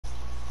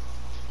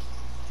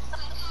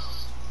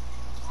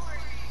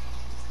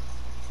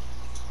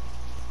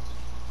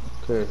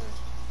Okay.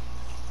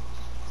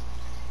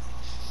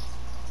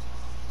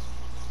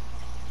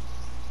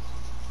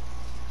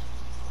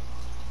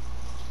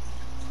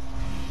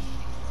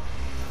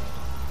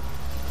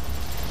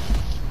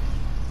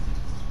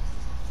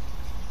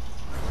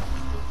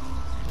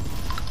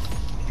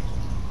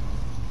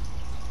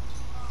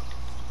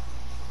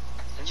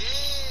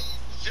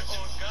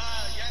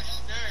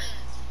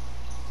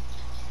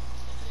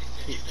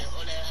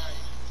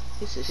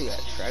 He said she got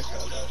tracked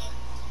out though.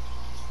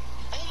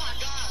 Oh my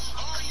God,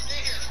 Ari's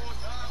in here. Oh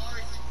God,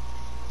 Ari.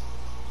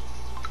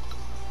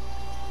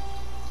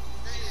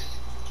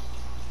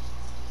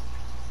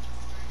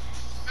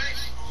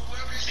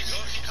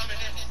 She coming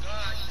in. Oh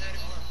God, you had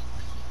it on.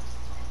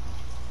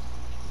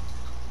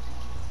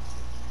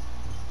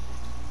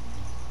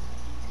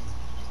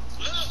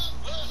 Look,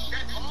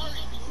 that's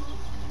Ari.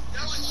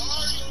 That was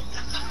Ari.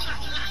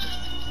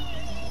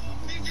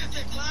 He just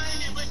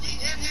declined it, but he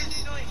in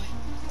this joint.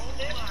 Oh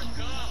my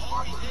God,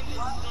 Ari in this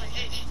joint.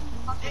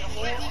 Hey,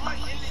 wait, in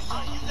this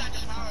joint. You got the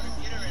power to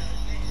get her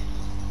ass in.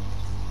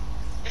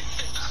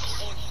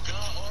 Oh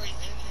God, Ari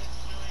in this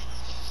joint.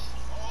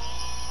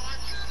 Oh,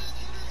 I got it.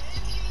 Get her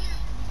in here.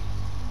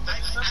 I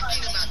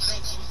seen him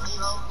myself.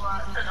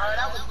 Alright,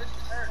 that was just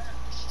her.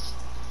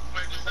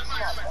 Wait, did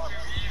somebody have like 2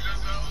 E's or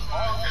something?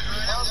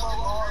 That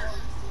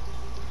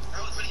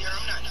was really her.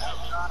 I'm not sure.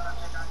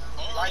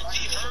 Alright,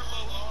 T Herbo,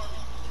 Ari.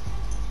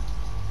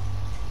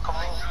 Come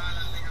on.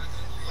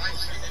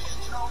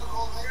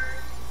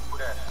 Who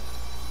that?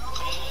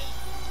 Come on.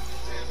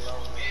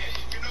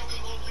 You know the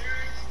little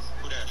lyrics?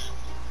 Who that?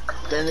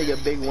 That nigga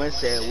Big Win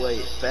said,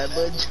 wait, Fat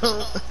Bud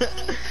jump?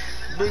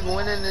 Big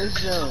Win in this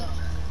jump.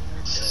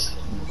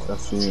 I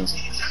see him.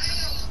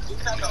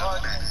 It's not the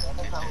argument.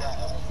 It's not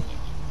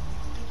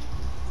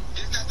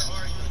the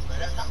argument, but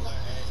that's not what I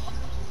had.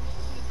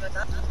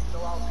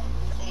 Oh,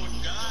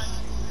 God.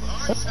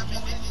 Ari coming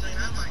in this thing. I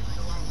might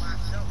show out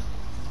myself.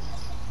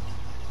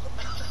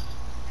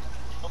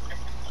 Okay.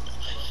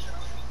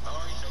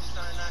 Ari,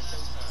 showtime, not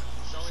showtime.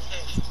 Show and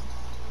tell.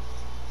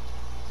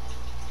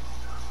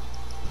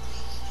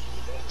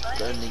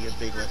 That nigga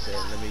Big Win said,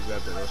 let me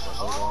grab the rest of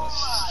hold on.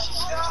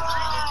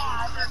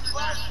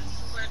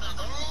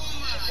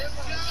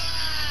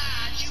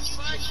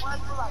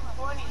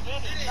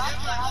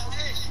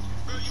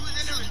 Bro, you was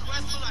in the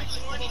request for like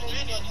 20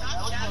 minutes.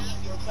 Stop chatting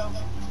to yourself.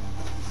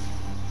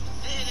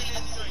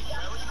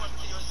 What you want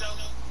to yourself?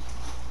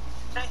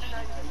 Thank you,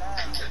 not even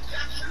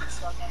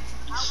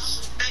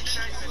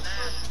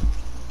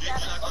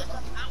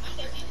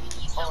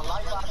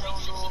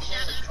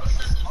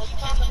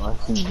I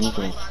see you.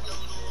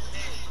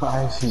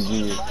 I see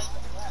you.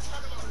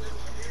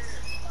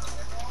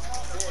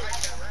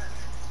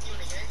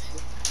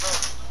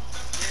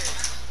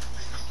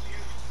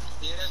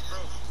 Yeah, that's bro.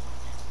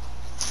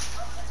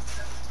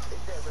 They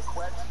said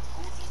request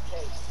UDK.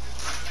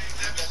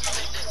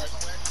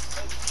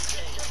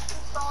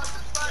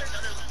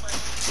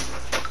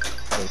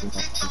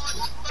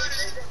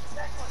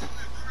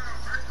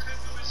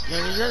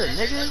 Man, is that a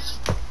nigga?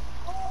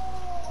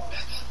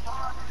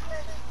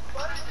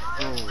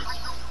 Oh,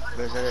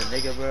 bro, is that a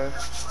nigga, bro?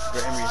 Bro,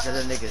 Emery, is that a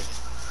nigga?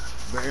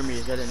 Bro, Emery,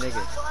 is that a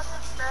nigga?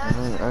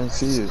 I didn't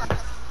see it.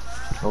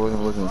 I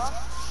wasn't looking. Bro,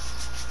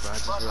 I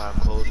just realized I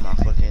closed my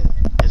fucking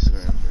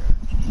Instagram, bro.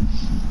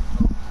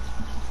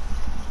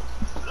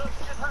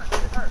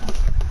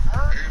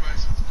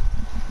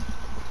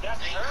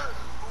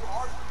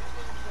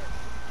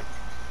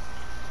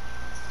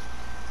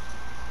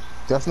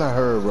 That's not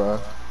her, bro.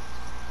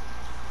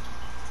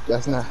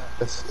 That's not.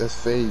 That's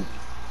fake.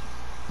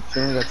 She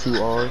only got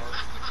 2 R's.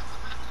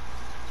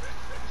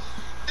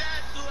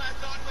 That's who I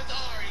thought was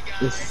Ari,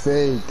 guys. It's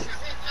fake.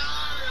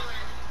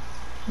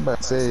 I'm about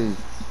to say.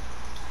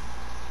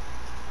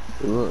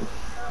 The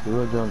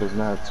real John does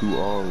not have 2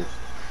 R's.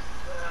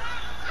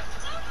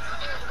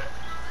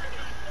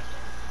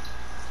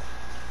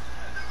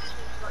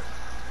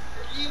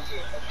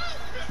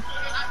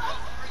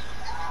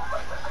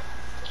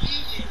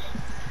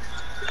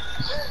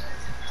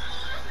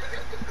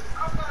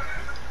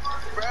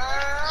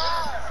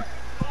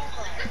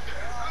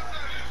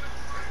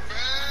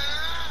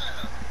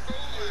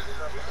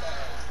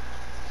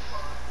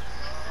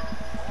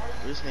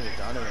 This nigga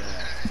Donovan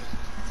at?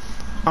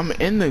 I'm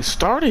in there.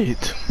 Started.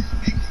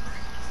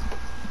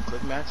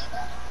 Quick match?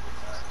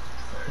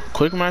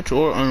 Quick match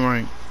or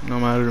unranked, no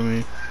matter to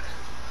me.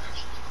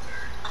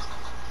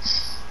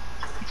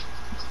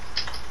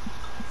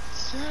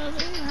 Tell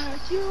me how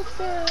you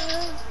feel.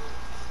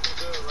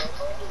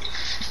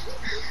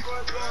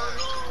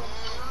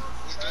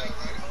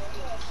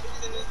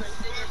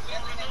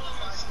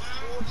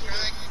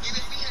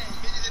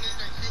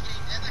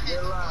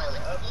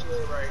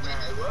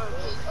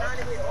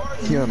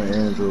 He on an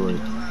Android.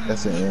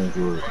 That's an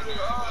Android.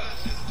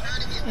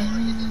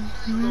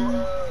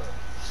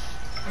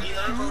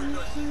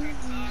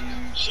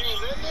 She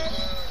was in there?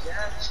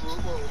 Yeah.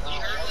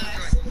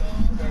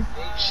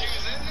 She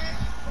was in there?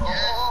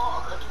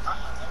 What the fuck?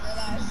 What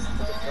do I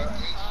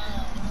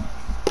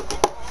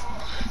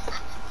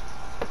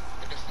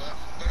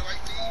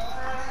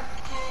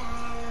see?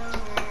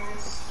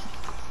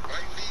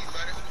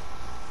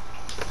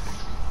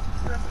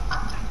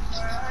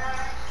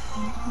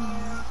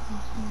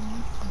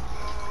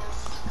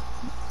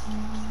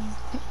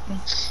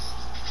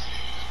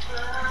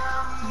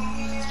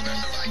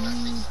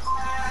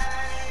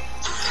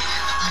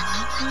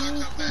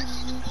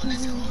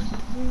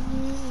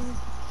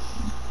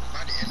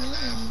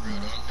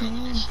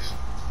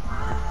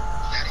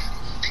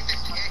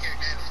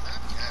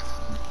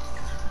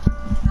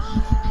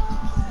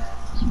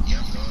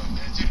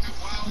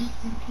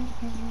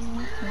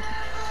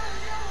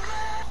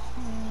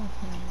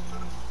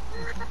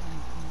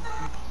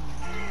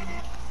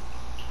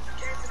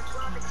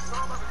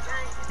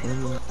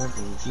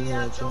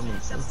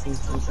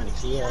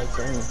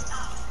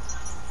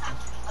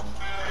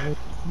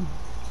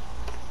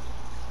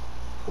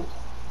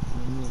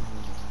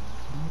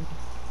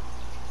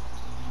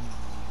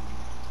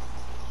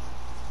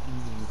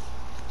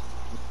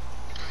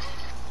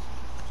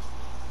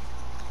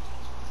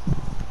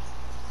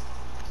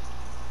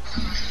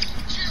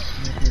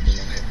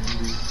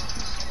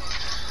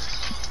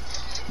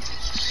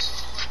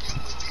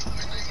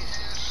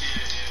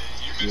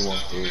 You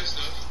want to?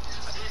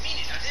 I didn't mean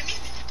it. I didn't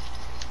mean it.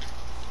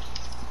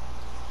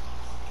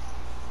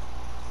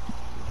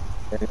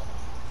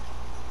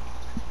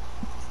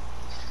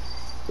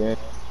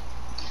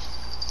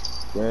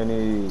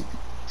 Danny.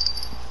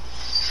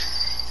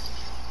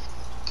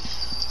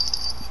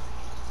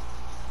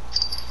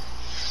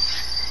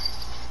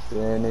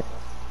 Danny.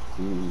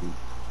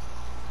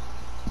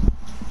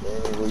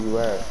 Danny, where you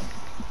at?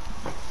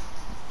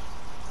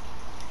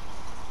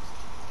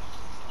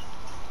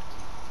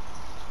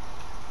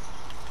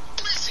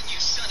 Listen, you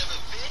son of a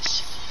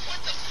bitch. What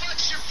the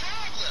fuck's your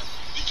problem?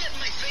 You get in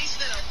my face,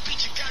 then I'll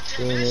beat your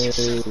goddamn ass, you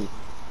son. Danny.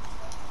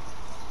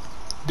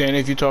 Danny,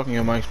 if you're talking,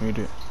 your mic's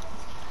muted.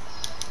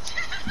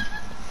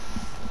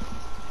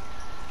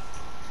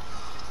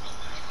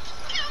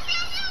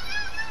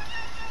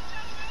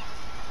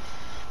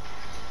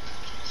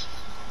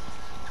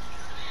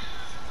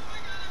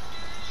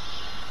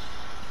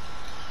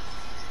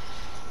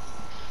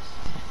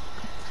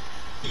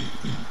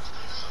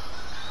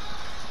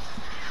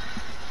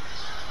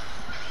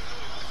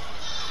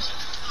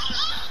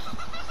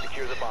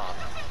 Secure the bomb.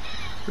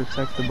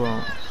 Protect the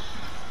bomb.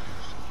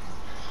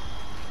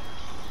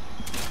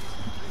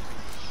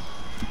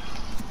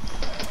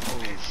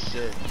 Holy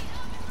shit.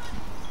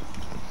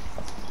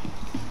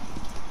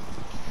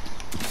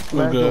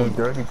 We're Man, good.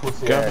 dirty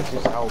pussy Got ass.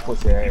 Just out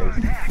pussy ass.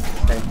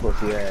 Thank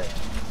pussy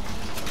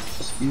ass.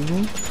 Excuse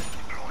me?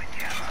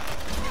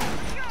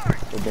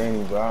 So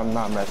Danny, bro, I'm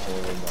not messing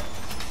with him, bro.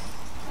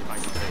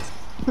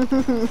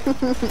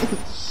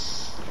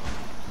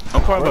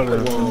 I'm probably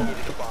about to.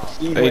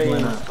 He Hey,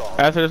 weighs,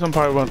 after this, I'm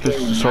probably about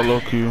to solo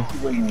queue.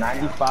 he weighs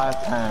 95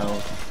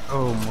 pounds.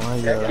 Oh my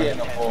That kid in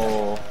god. the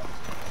hole.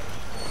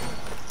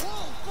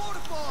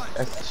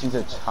 She's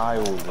a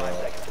child,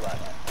 bro.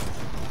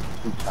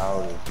 Too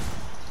childish.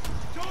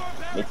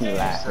 Make me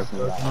laugh. Make me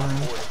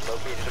laugh.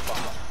 Located a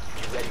bomb.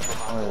 Be ready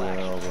for I don't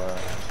know, bro.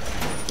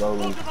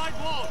 Slowly.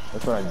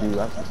 That's what I do.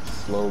 I have to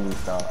slowly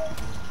stop.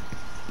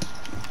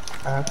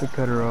 I have to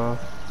cut her off.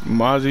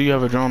 Mozzie, you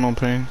have a drone on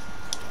ping.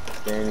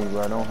 Danny,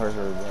 bro, don't hurt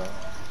her, bro.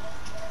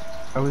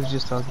 I was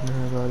just talking to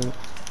her about it.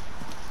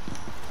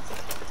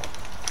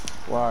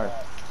 Why?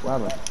 What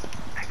happened?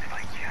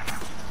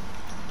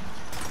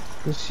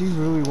 Cause she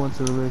really wants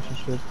a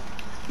relationship.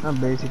 I'm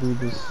basically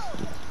just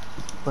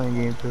playing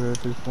games with her at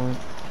this point.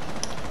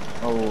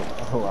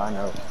 Oh, I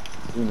know.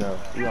 We know.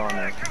 We all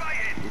know.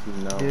 This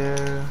is no.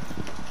 Yeah.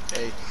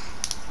 Hey,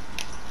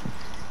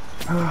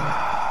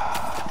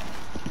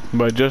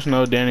 But just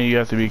know, Danny, you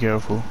have to be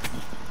careful.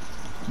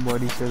 Why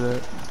do you say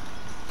that?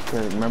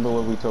 Okay, remember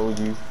what we told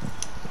you?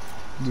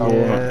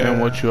 Yeah.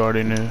 And what you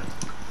already knew.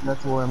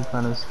 That's why I'm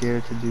kind of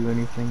scared to do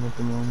anything at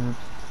the moment.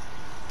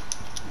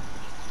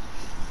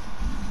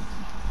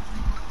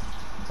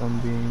 If I'm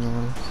being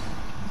honest.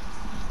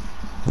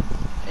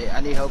 hey,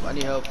 I need help. I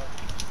need help.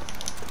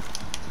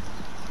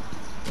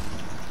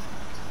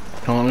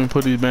 Hold on, let me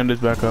put these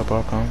bandits back up,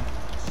 I'll come.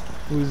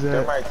 Who's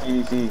They're that? my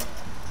CDC.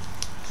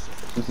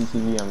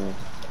 CCTV, I mean.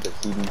 The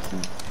CDC.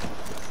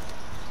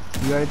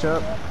 You got a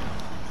job?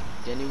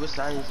 Danny, what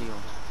side is he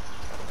on?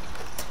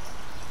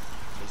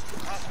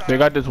 They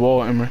got this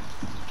wall, Emery.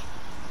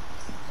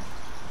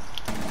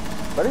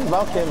 But his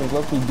Valcam is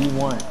low-key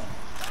D1.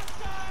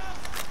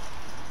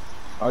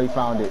 Oh, he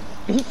found it.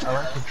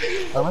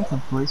 I like the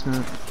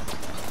placement.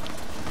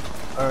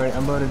 Alright,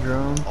 I'm about a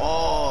drone.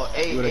 Oh,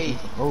 hey, What I hey.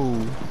 can-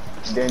 Oh.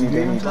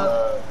 Danny's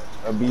a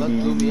Luck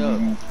blew me up.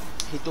 BB.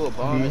 He threw a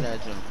bomb in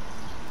that jump.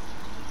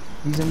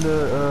 He's in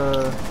the,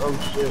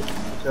 oh shit.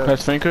 Watch out.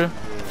 That's Finker.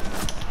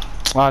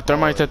 Ah,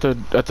 thermite's at the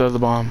other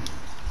bomb.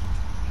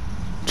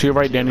 To your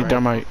right, Danny,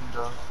 thermite.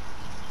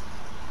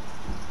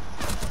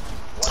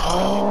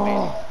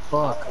 Oh,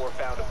 fuck. 4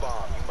 found a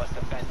bomb. You must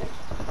defend it.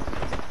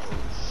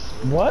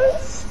 What?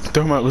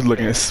 Thermite was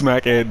looking at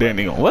smack at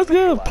Danny. Going, what's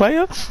good,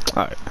 player?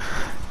 Alright.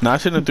 Nah, I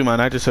shouldn't have threw my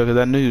nitro because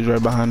I knew he was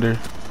right behind her.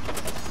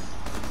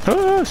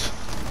 Hush.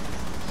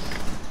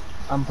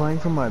 I'm playing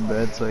from my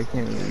bed, so I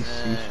can't really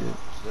see shit.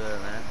 Good,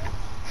 man.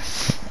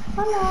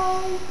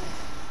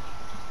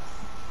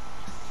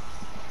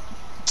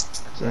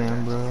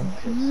 Damn, bro.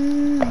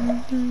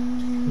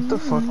 What the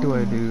fuck do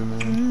I do,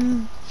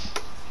 man?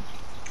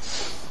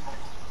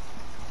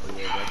 Oh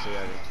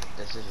yeah,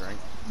 that's his rank.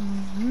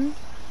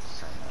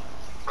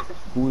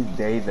 Who's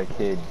Deja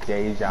kid?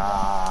 Deja.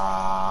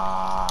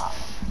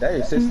 That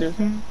your sister?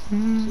 She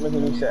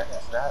making me snap.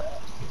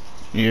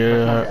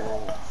 Yeah,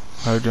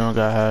 her drone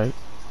got hacked.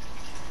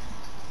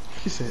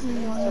 She said,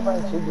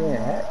 Somebody should getting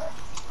hacked.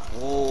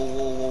 Whoa,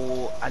 whoa, whoa,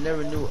 whoa. I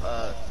never knew,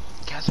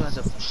 Castle has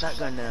a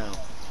shotgun now.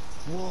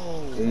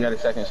 Whoa. He got a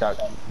second shot.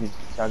 He's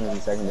shotting in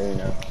the secondary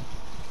now.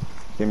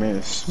 Your man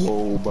is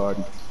slow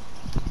body.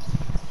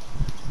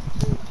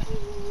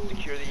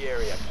 Secure the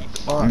area. Keep the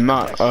Fuck. bomb.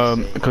 Not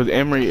because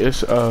Emery is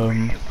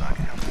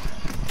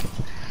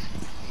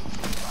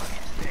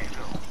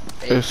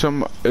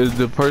some is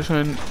the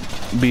person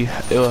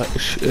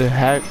it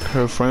hacked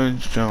her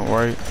friend's junk,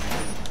 right?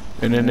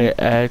 And then they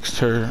asked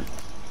her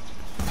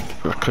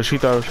because she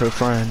thought it was her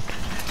friend,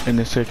 and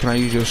they said, "Can I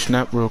use your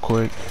snap real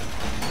quick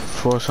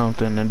for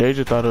something?" And they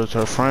just thought it was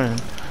her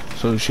friend,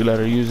 so she let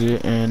her use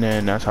it, and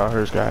then that's how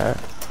hers got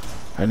hacked.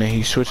 And then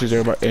he switches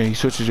everybody, and he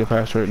switches your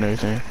password and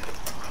everything.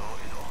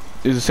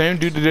 It's the same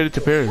dude that did it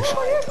to Paris.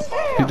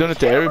 He's done it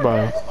to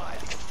everybody.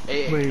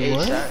 Hey, Wait, hey,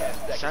 what?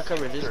 should I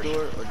cover this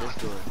door or this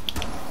door?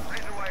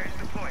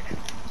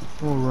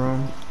 What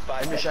room?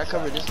 Emily, should I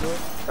cover this door?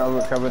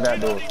 Cover that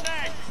door.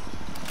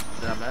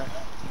 Then I'm at.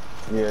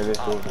 Yeah, this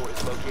door. Op 4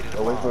 is located a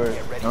Oh, wait bomb. for it.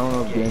 Get I ready don't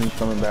know to if engage. Danny's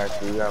coming back,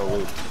 so we gotta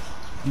wait.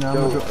 No,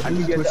 Yo, I'm gonna can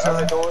you get the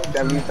other door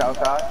that leads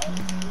outside?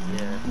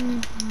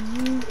 Yeah.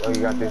 Oh,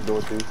 you got this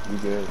door too. You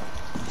good?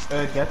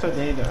 I told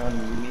Danny to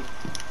unmute me.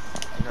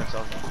 You're not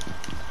talking.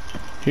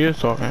 He is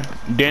talking.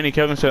 Danny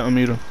Kevin said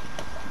unmute him.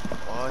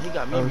 Oh, he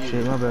got me Oh muted.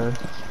 shit, my bad.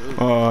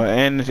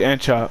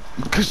 And Chop,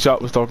 cause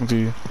Chop was talking to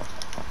you.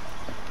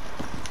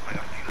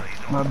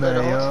 My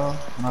bad, y'all.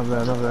 My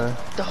bad, my bad.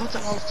 The whole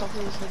time I was talking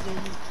to this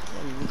nigga.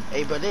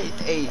 Hey, but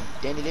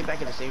Danny, they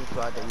back in the same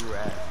spot that we were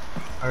at.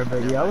 Alright,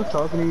 but yeah, I was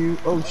talking to you.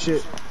 Oh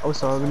shit, I was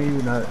talking to you,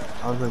 and I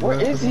was like, Where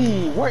what? is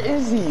he? Where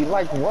is he?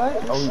 Like what?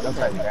 Oh, he's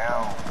upside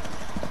down.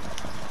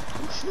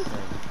 Who's shooting?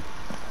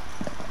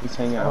 He's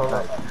hanging out Hold on.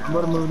 outside. I'm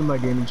about to move to my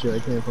gaming chair. I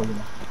can't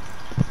fucking.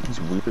 He's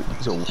weird.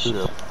 He's a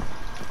weirdo.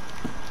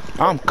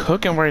 I'm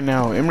cooking right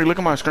now. Emery, look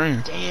at my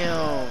screen.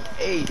 Damn.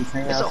 Hey, He's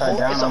hanging it's a outside hole.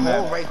 down. It's a on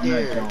hole that- right on that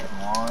there. jump,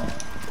 Juan.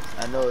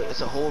 I know it's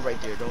a hole right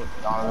there. Don't.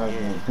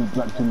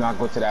 Do not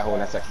go to that hole.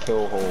 That's a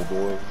kill hole,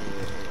 boy.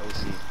 Yeah,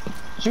 OC.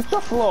 Shoot the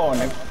floor,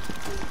 nigga.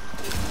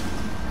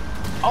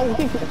 Oh,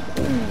 he.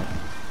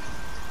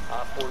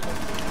 Op 4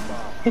 located a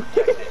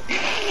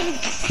bomb.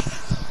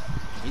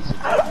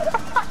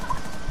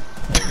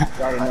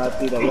 Y'all did not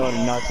see that. Y'all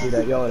did not see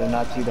that. Y'all did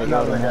not see that.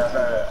 Y'all did not see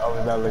that. I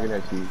was not looking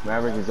at you.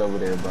 Maverick is over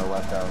there, bro.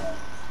 Watch out.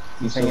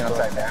 He's hanging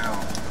upside down.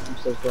 I'm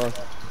so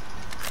fucked.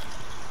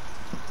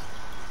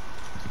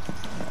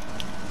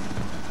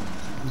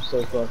 I'm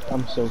so fucked.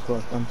 I'm so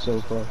fucked. I'm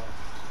so fucked.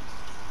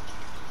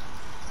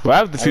 Well, I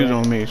have the fuse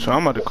on me, so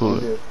I'm about to cool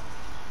it.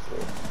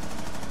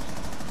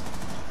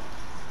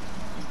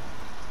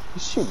 You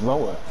shoot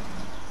lower.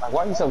 Like,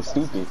 why are you so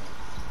stupid?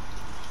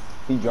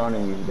 He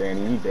drowning you,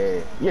 Danny. You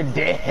dead. You're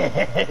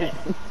dead.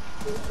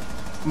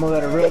 I'm gonna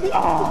let it real.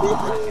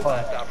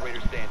 Last operator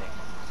standing.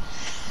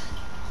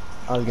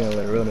 I was gonna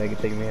let a real nigga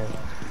take me out.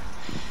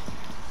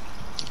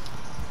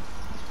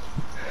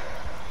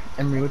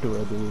 Emery, what do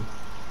I do?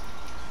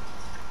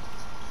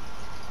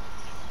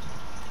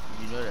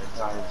 You know that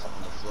Zara's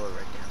on the floor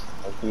right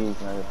now. Okay,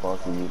 it's not your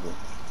fault to use it.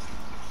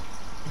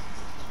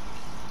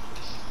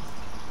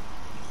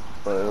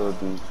 But it would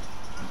be,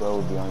 bro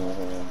would be on your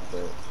hand, but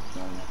it's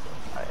not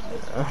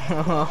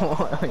your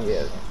fault.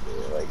 Yeah,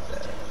 like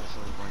that. There's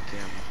only one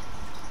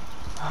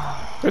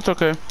camera. It's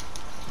okay.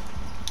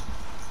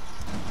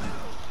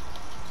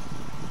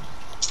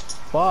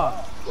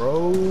 Fuck,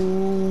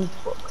 bro.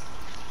 Fuck.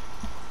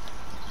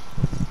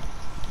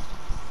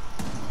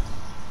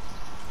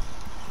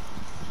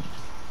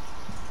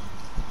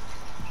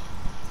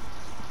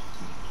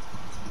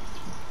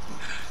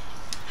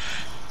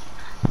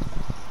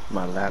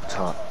 My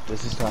laptop.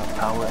 This is not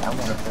power. I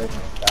want to play.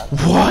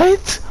 What?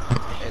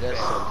 Hey, that's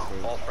so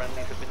fake. All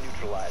friendlies have been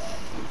neutralized.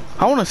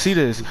 I want to see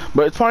this,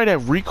 but it's probably that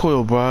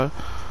recoil, bro.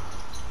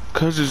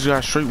 Cause it's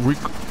got straight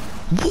recoil.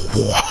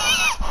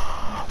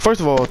 First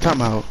of all,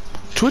 time out.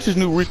 Twitch's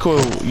new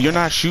recoil, you're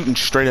not shooting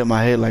straight at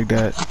my head like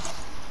that.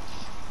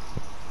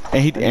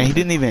 And he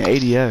didn't even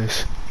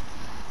ADS.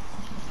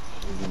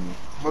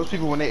 Most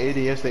people when they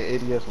ADS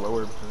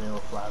lower because they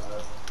don't fly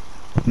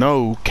up.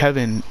 No,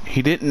 Kevin,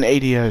 he didn't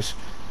ADS.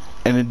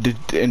 And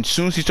as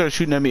soon as he started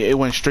shooting at me, it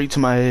went straight to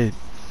my head.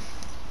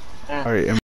 Alright,